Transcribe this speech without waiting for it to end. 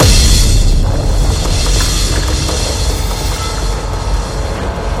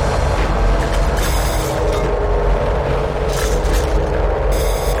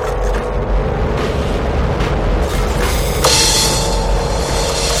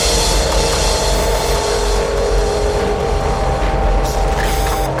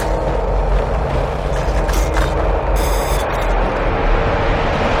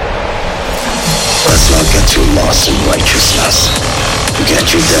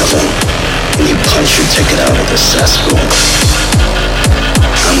get your devil, and you punch your ticket out of the cesspool.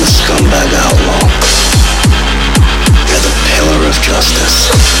 I'm the scumbag outlaw. You're the pillar of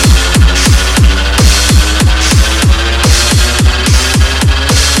justice.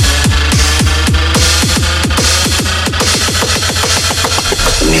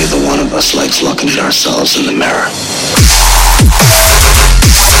 Neither one of us likes looking at ourselves in the mirror.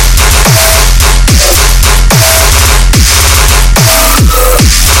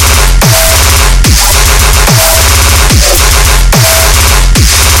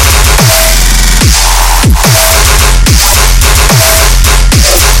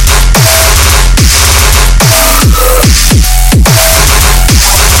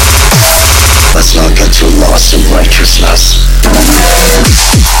 Let's not get too lost in righteousness.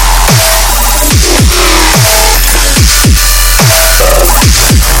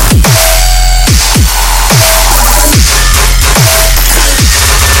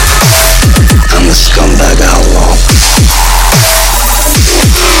 I'm the scumbag outlaw.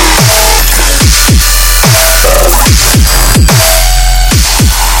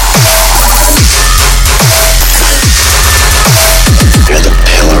 You're the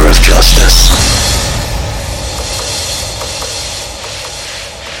pillar of justice.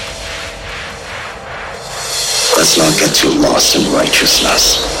 Let's not get too lost in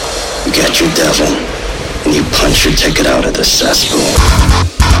righteousness. You get your devil, and you punch your ticket out of the cesspool.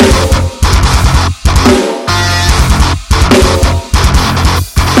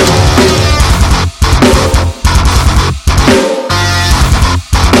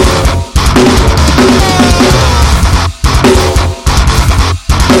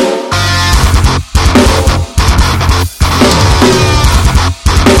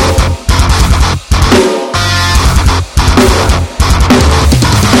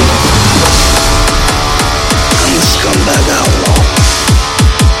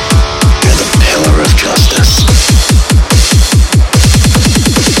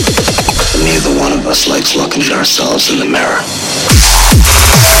 Likes looking at ourselves in the mirror.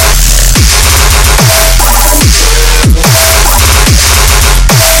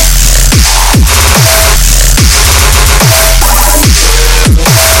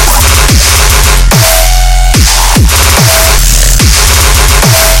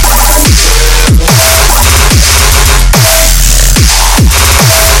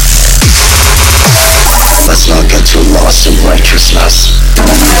 Let's not get too lost in righteousness.